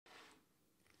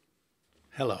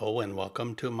Hello and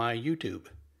welcome to my YouTube.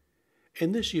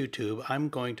 In this YouTube, I'm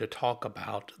going to talk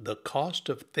about the cost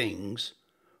of things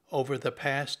over the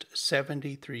past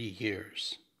 73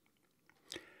 years.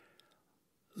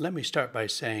 Let me start by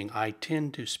saying I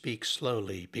tend to speak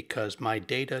slowly because my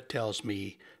data tells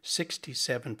me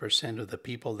 67% of the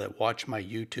people that watch my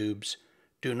YouTubes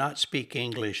do not speak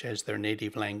English as their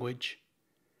native language,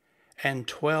 and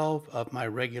 12 of my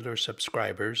regular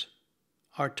subscribers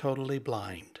are totally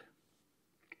blind.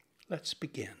 Let's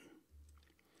begin.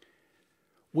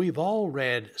 We've all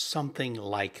read something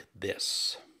like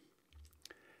this.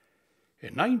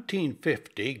 In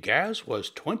 1950, gas was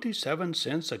 27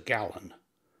 cents a gallon.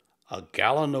 A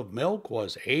gallon of milk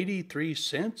was 83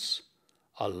 cents.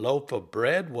 A loaf of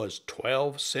bread was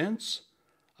 12 cents.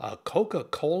 A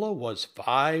Coca-Cola was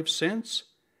 5 cents.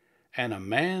 And a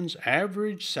man's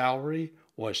average salary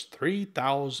was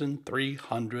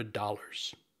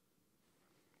 $3,300.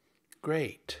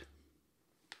 Great.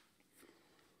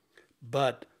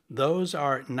 But those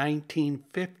are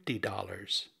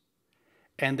 $1950,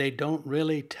 and they don't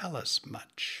really tell us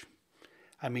much.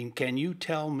 I mean, can you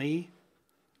tell me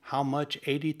how much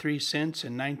 83 cents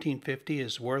in 1950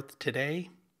 is worth today?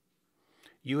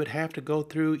 You would have to go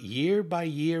through year by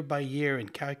year by year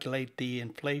and calculate the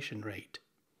inflation rate.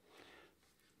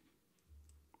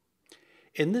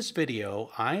 In this video,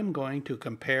 I am going to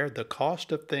compare the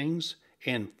cost of things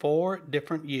in 4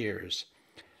 different years: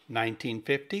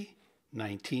 1950,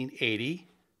 1980,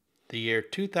 the year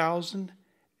 2000,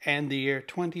 and the year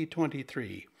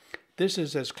 2023. This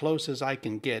is as close as I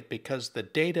can get because the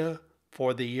data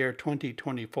for the year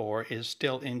 2024 is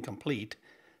still incomplete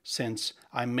since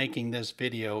I'm making this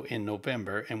video in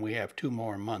November and we have 2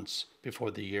 more months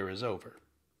before the year is over.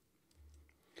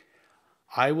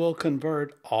 I will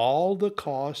convert all the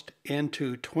cost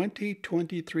into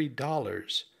 2023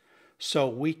 dollars so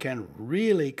we can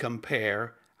really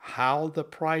compare how the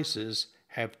prices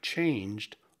have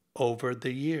changed over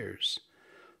the years.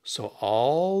 So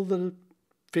all the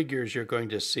figures you're going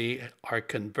to see are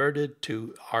converted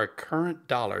to our current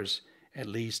dollars, at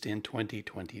least in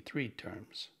 2023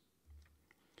 terms.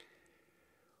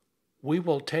 We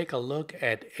will take a look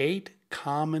at 8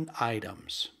 common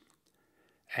items: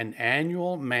 an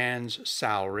annual man's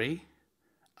salary,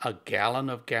 a gallon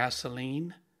of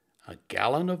gasoline, a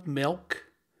gallon of milk,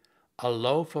 a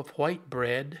loaf of white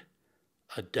bread,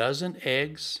 a dozen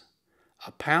eggs,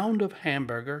 a pound of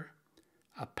hamburger,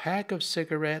 a pack of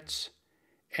cigarettes,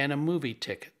 and a movie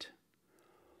ticket.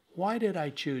 Why did I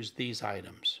choose these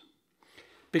items?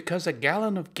 Because a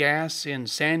gallon of gas in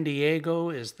San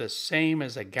Diego is the same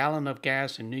as a gallon of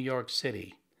gas in New York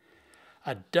City.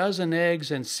 A dozen eggs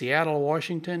in Seattle,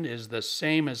 Washington is the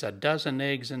same as a dozen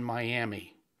eggs in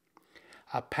Miami.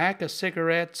 A pack of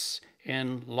cigarettes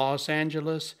in Los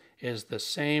Angeles is the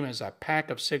same as a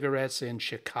pack of cigarettes in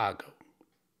Chicago.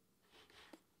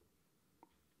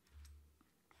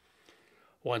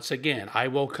 Once again, I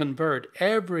will convert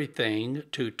everything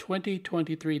to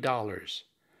 2023 dollars.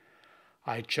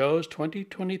 I chose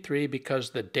 2023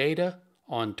 because the data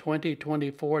on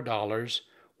 2024 dollars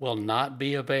will not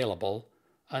be available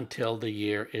until the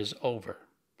year is over.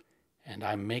 And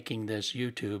I'm making this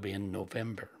YouTube in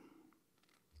November.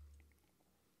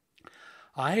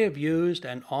 I have used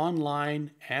an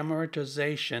online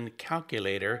amortization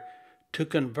calculator to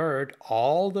convert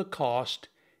all the cost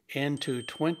into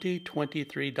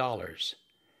 2023 dollars.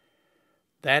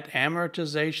 That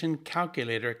amortization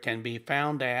calculator can be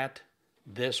found at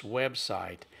this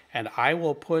website, and I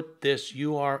will put this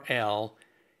URL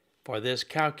for this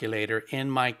calculator in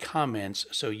my comments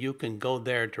so you can go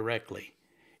there directly.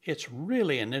 It's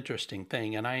really an interesting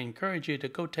thing, and I encourage you to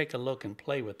go take a look and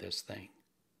play with this thing.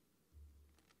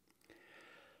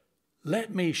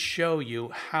 Let me show you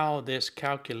how this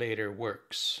calculator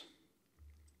works.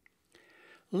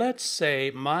 Let's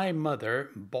say my mother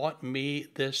bought me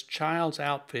this child's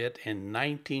outfit in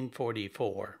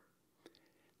 1944.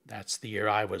 That's the year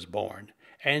I was born.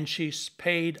 And she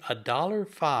paid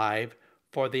 $1.05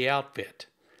 for the outfit.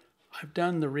 I've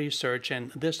done the research,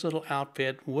 and this little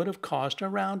outfit would have cost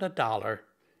around $1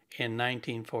 in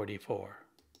 1944.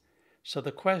 So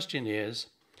the question is,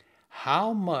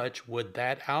 how much would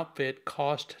that outfit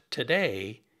cost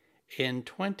today in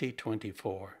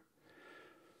 2024?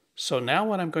 So now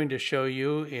what I'm going to show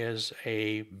you is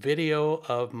a video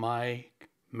of my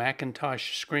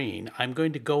Macintosh screen. I'm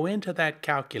going to go into that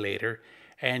calculator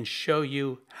and show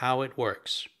you how it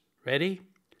works. Ready?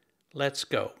 Let's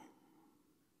go.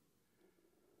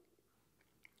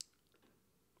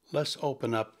 Let's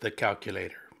open up the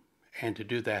calculator. And to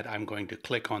do that, I'm going to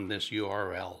click on this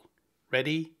URL.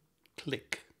 Ready?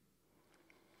 Click.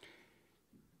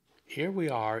 Here we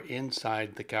are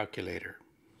inside the calculator.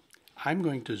 I'm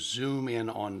going to zoom in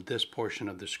on this portion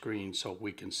of the screen so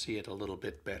we can see it a little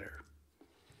bit better.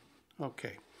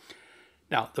 Okay.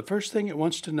 Now, the first thing it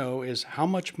wants to know is how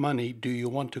much money do you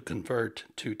want to convert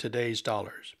to today's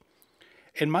dollars?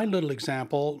 In my little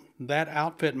example, that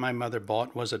outfit my mother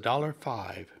bought was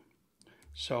 $1.05.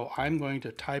 So I'm going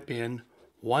to type in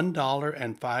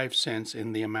 $1.05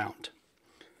 in the amount.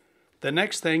 The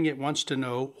next thing it wants to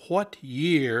know, what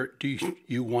year do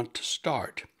you want to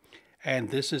start? And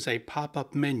this is a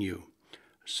pop-up menu.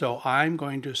 So I'm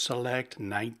going to select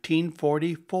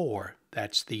 1944.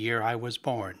 That's the year I was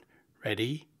born.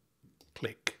 Ready?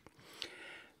 Click.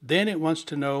 Then it wants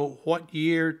to know, what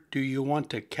year do you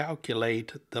want to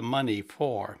calculate the money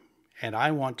for? And I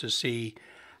want to see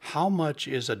how much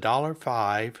is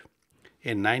 $1.05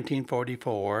 in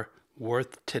 1944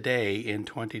 worth today in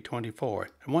 2024.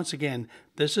 And once again,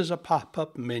 this is a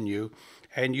pop-up menu,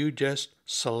 and you just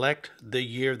select the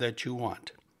year that you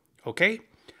want. Okay?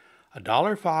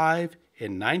 $1.05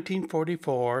 in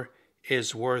 1944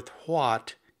 is worth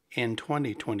what in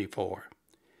 2024?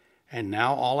 And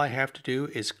now all I have to do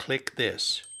is click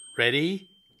this.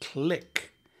 Ready?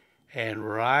 Click. And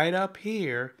right up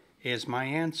here is my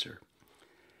answer.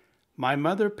 My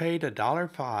mother paid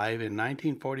 $1.05 in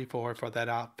 1944 for that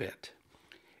outfit.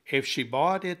 If she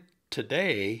bought it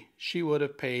today, she would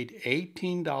have paid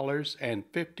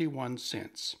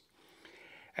 $18.51.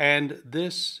 And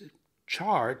this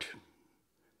chart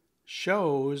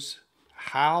shows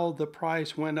how the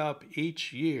price went up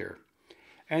each year.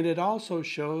 And it also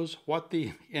shows what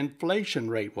the inflation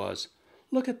rate was.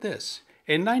 Look at this.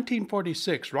 In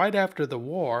 1946, right after the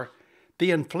war,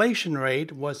 the inflation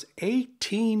rate was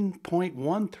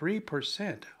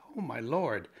 18.13%. Oh my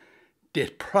Lord,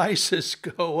 did prices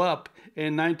go up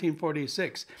in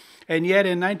 1946? And yet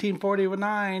in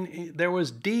 1949, there was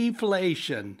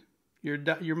deflation.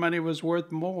 Your money was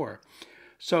worth more.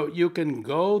 So you can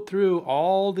go through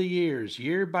all the years,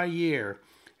 year by year,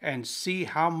 and see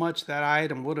how much that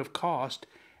item would have cost.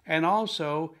 And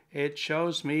also, it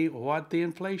shows me what the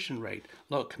inflation rate.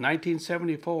 Look,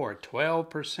 1974,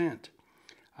 12%.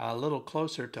 A little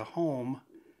closer to home,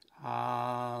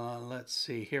 let's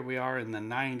see, here we are in the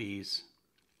 90s.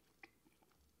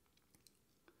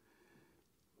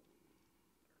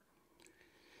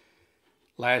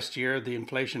 Last year, the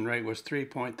inflation rate was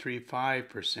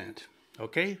 3.35%.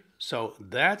 Okay, so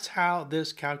that's how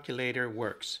this calculator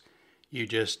works. You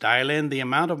just dial in the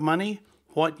amount of money,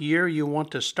 what year you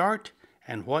want to start,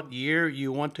 and what year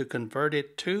you want to convert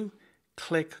it to.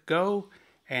 Click go,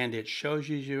 and it shows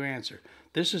you your answer.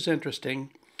 This is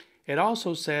interesting. It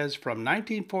also says from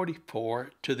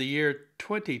 1944 to the year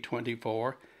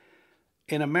 2024,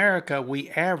 in America, we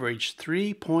averaged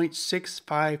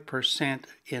 3.65%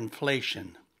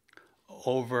 inflation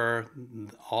over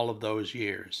all of those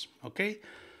years. Okay?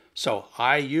 So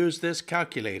I use this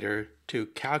calculator to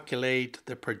calculate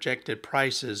the projected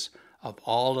prices of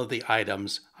all of the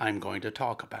items I'm going to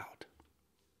talk about.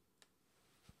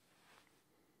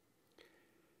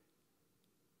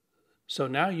 So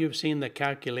now you've seen the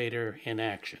calculator in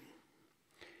action.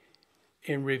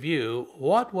 In review,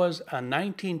 what was a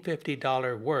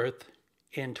 $1950 worth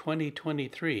in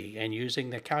 2023? And using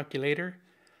the calculator,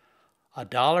 $1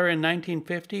 in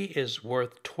 1950 is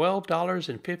worth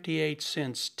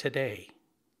 $12.58 today.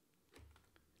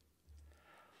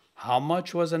 How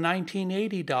much was a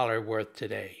 $1980 worth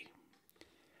today?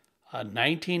 A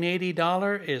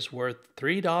 $1980 is worth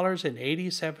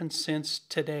 $3.87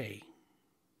 today.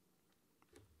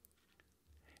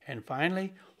 And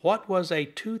finally, what was a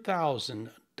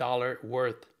 $2,000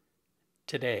 worth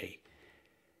today?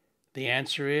 The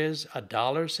answer is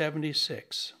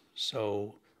 $1.76.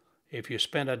 So if you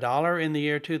spent $1 in the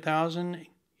year 2000,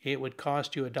 it would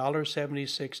cost you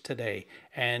 $1.76 today.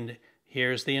 And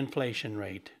here's the inflation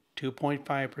rate,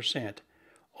 2.5%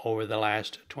 over the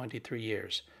last 23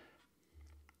 years.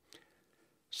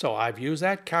 So I've used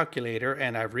that calculator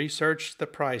and I've researched the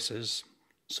prices.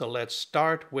 So let's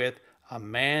start with a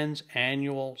man's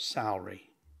annual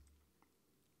salary.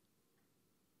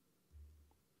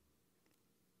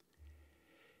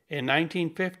 In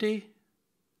 1950,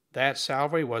 that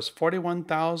salary was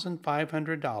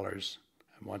 $41,500.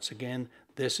 And once again,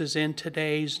 this is in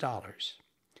today's dollars.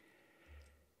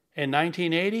 In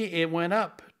 1980, it went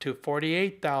up to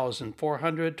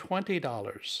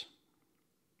 $48,420.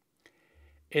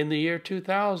 In the year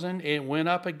 2000, it went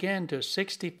up again to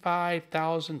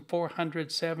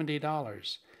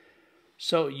 $65,470.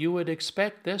 So you would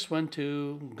expect this one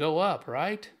to go up,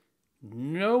 right?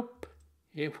 Nope.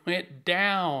 It went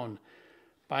down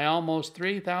by almost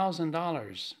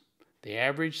 $3,000. The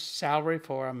average salary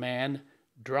for a man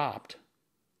dropped,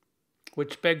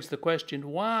 which begs the question,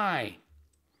 why?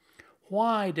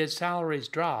 Why did salaries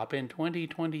drop in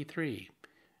 2023?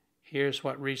 Here's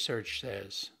what research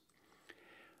says.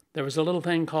 There was a little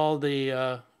thing called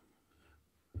the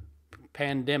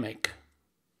pandemic,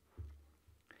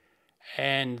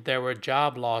 and there were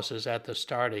job losses at the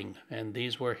starting, and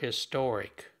these were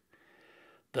historic.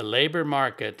 The labor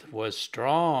market was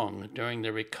strong during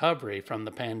the recovery from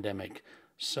the pandemic,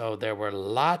 so there were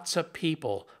lots of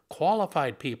people,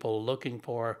 qualified people, looking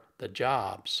for the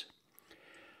jobs.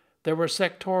 There were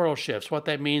sectoral shifts. What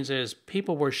that means is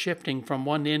people were shifting from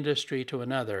one industry to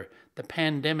another. The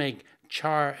pandemic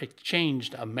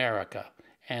changed America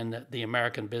and the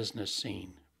American business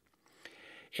scene.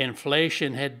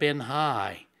 Inflation had been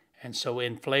high, and so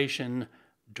inflation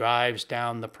drives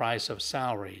down the price of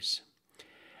salaries.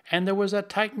 And there was a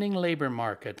tightening labor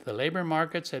market. The labor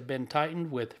markets had been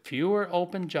tightened with fewer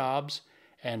open jobs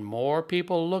and more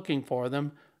people looking for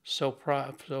them, so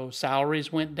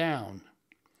salaries went down.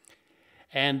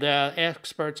 And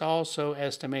experts also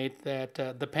estimate that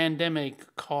the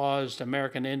pandemic caused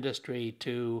American industry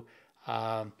to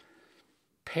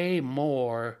pay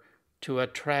more to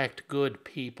attract good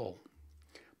people.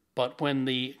 But when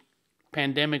the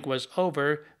pandemic was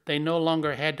over, they no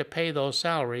longer had to pay those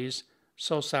salaries,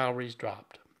 so salaries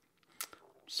dropped.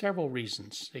 Several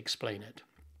reasons explain it.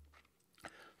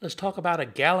 Let's talk about a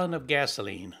gallon of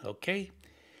gasoline, okay?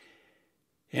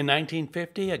 In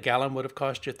 1950, a gallon would have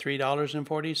cost you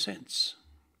 $3.40.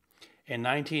 In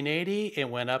 1980, it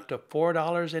went up to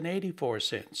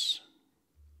 $4.84.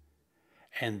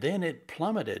 And then it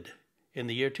plummeted. In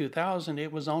the year 2000,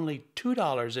 it was only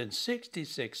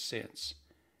 $2.66.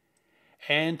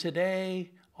 And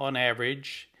today, on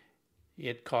average,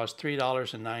 it costs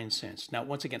 $3.09. Now,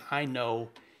 once again, I know,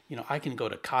 I can go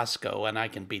to Costco and I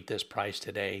can beat this price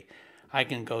today. I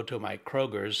can go to my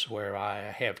Kroger's where I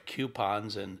have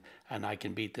coupons and I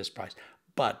can beat this price.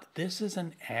 But this is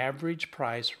an average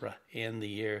price in the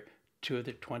year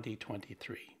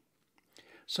 2023.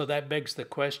 So that begs the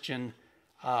question,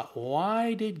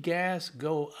 why did gas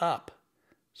go up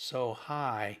so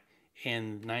high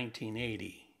in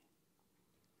 1980?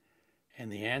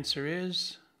 And the answer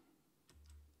is,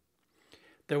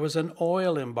 there was an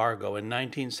oil embargo in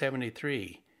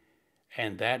 1973,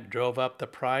 and that drove up the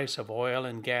price of oil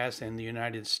and gas in the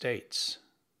United States.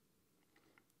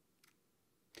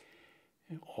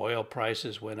 Oil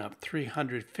prices went up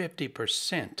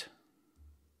 350%.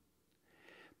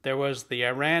 There was the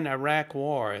Iran-Iraq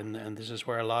war, and this is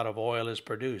where a lot of oil is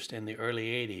produced in the early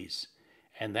 80s,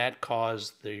 and that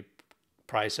caused the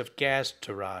price of gas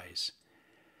to rise.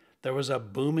 There was a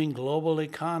booming global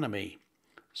economy,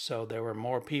 so there were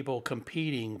more people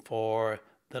competing for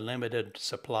the limited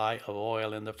supply of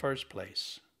oil in the first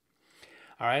place.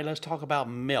 All right, let's talk about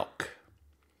milk.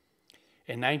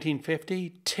 In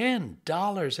 1950,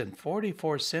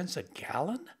 $10.44 a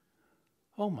gallon?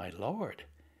 Oh my Lord.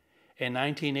 In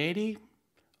 1980,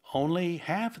 only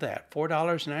half that,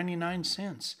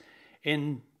 $4.99.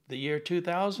 In the year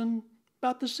 2000,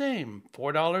 about the same,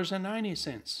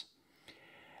 $4.90.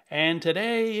 And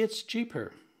today it's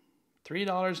cheaper,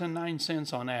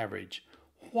 $3.09 on average.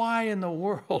 Why in the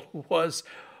world was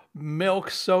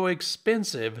milk so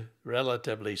expensive,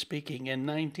 relatively speaking, in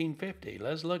 1950?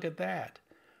 Let's look at that.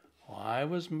 Why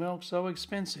was milk so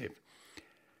expensive?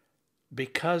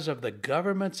 Because of the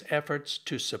government's efforts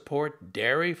to support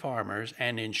dairy farmers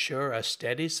and ensure a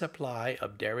steady supply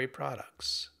of dairy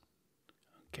products.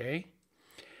 Okay?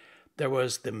 There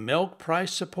was the Milk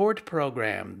Price Support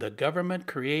Program. The government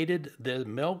created the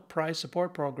Milk Price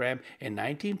Support Program in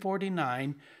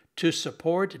 1949 to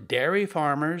support dairy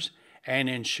farmers and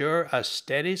ensure a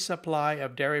steady supply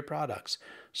of dairy products.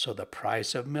 So the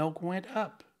price of milk went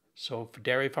up, so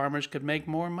dairy farmers could make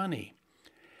more money.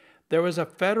 There was a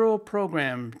federal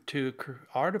program to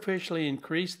artificially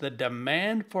increase the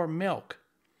demand for milk,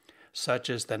 such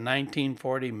as the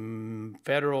 1940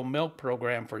 Federal Milk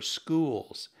Program for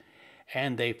schools.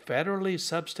 And they federally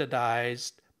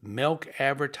subsidized milk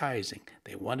advertising.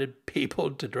 They wanted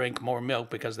people to drink more milk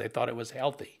because they thought it was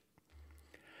healthy.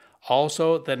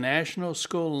 Also, the National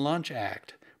School Lunch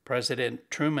Act. President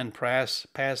Truman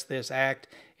passed this act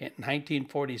in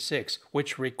 1946,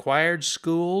 which required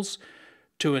schools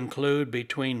to include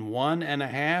between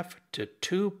 1.5 to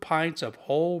 2 pints of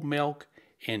whole milk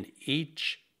in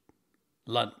each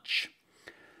lunch.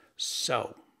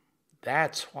 So,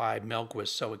 that's why milk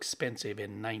was so expensive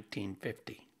in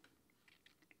 1950.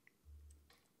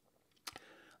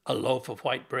 A loaf of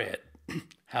white bread,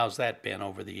 how's that been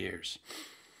over the years?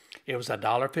 It was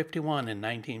 $1.51 in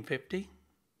 1950.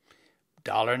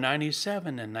 $1.97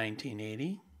 in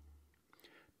 1980,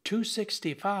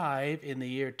 $2.65 in the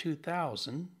year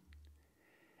 2000,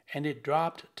 and it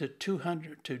dropped to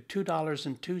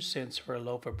 $2.02 for a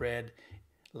loaf of bread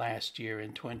last year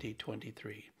in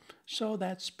 2023. So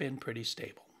that's been pretty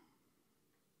stable.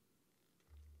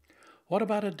 What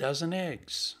about a dozen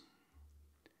eggs?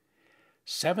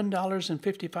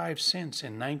 $7.55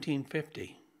 in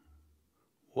 1950.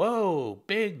 Whoa,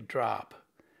 big drop.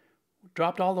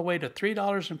 Dropped all the way to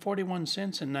 $3.41 in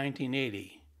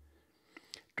 1980.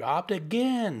 Dropped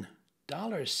again,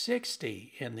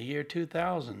 $1.60 in the year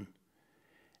 2000.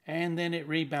 And then it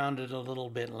rebounded a little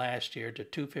bit last year to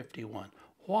 $2.51.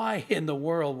 Why in the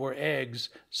world were eggs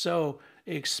so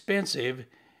expensive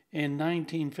in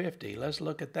 1950? Let's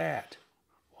look at that.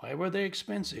 Why were they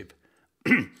expensive?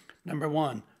 Number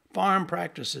one, farm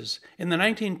practices. In the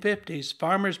 1950s,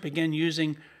 farmers began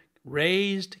using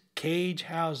raised cage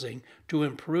housing to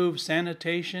improve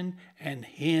sanitation and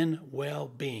hen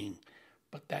well-being,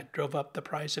 but that drove up the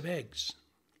price of eggs.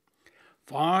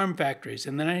 Farm factories.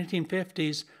 In the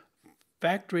 1950s,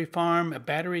 factory farm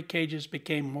battery cages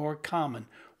became more common,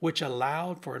 which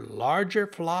allowed for larger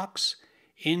flocks,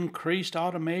 increased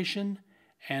automation,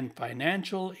 and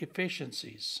financial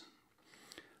efficiencies.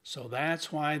 So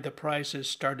that's why the prices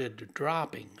started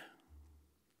dropping.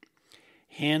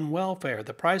 Hen welfare.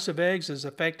 The price of eggs is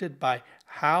affected by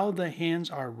how the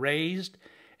hens are raised,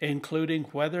 including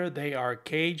whether they are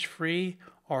cage-free,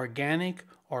 organic,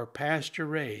 or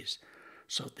pasture-raised.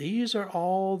 So these are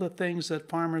all the things that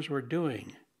farmers were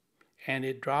doing, and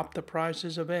it dropped the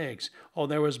prices of eggs. Oh,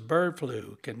 there was bird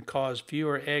flu, can cause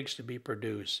fewer eggs to be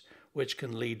produced, which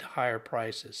can lead to higher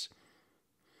prices.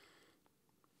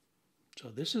 So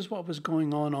this is what was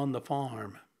going on the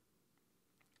farm.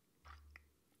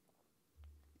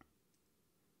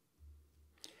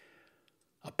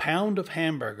 A pound of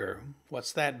hamburger,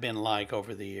 what's that been like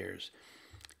over the years?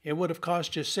 It would have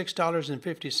cost you $6.50 in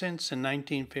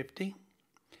 1950.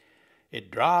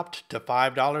 It dropped to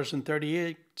 $5.38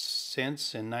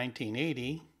 in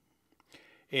 1980.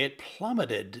 It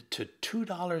plummeted to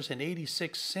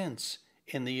 $2.86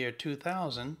 in the year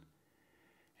 2000.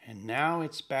 And now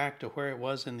it's back to where it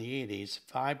was in the 80s,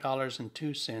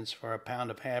 $5.02 for a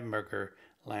pound of hamburger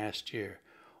last year.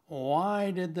 Why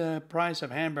did the price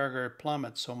of hamburger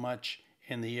plummet so much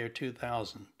in the year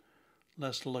 2000?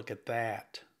 Let's look at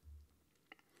that.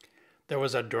 There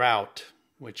was a drought,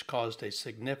 which caused a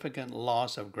significant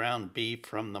loss of ground beef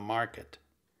from the market.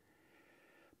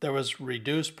 There was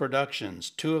reduced productions.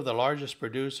 Two of the largest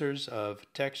producers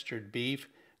of textured beef,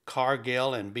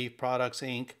 Cargill and Beef Products,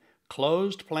 Inc.,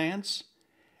 closed plants,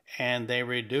 and they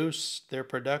reduced their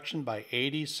production by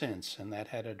 80 cents, and that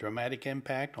had a dramatic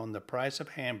impact on the price of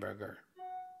hamburger.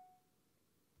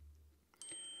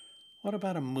 What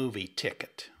about a movie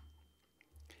ticket?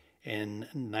 In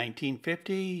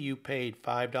 1950, you paid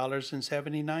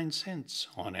 $5.79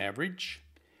 on average.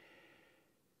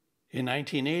 In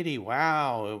 1980,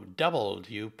 wow, it doubled.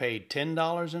 You paid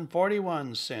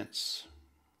 $10.41.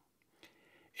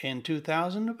 In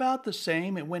 2000, about the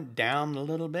same. It went down a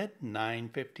little bit,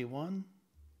 $9.51.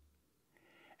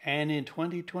 And in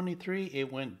 2023,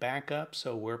 it went back up,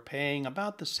 so we're paying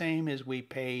about the same as we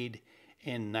paid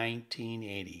in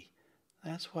 1980.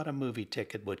 That's what a movie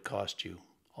ticket would cost you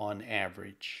on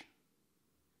average.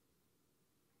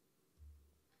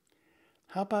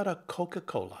 How about a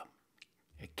Coca-Cola?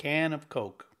 A can of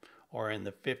Coke, or in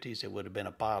the 50s, it would have been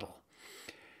a bottle.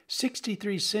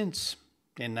 63 cents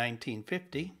in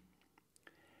 1950,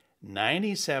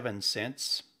 97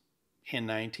 cents in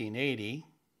 1980,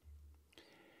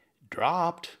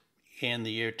 dropped in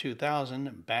the year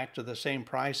 2000 back to the same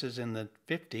prices in the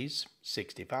 50s,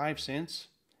 65 cents,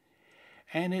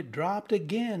 and it dropped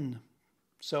again.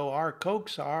 So our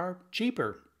Cokes are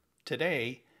cheaper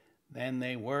today than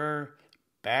they were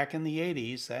back in the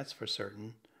 80s, that's for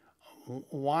certain.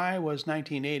 Why was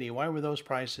 1980, why were those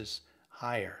prices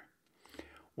higher?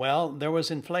 Well, there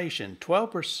was inflation,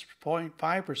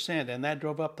 12.5%, and that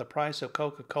drove up the price of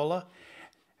Coca-Cola.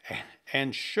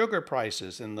 And sugar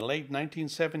prices in the late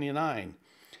 1979.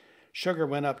 Sugar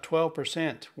went up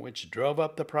 12%, which drove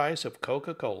up the price of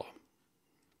Coca-Cola.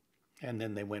 And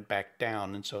then they went back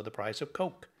down, and so the price of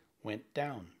Coke went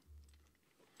down.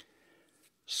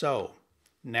 So,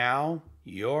 now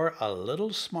you're a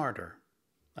little smarter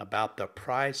about the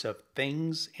price of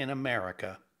things in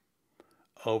America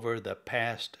over the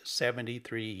past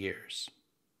 73 years.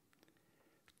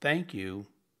 Thank you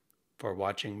for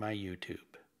watching my YouTube.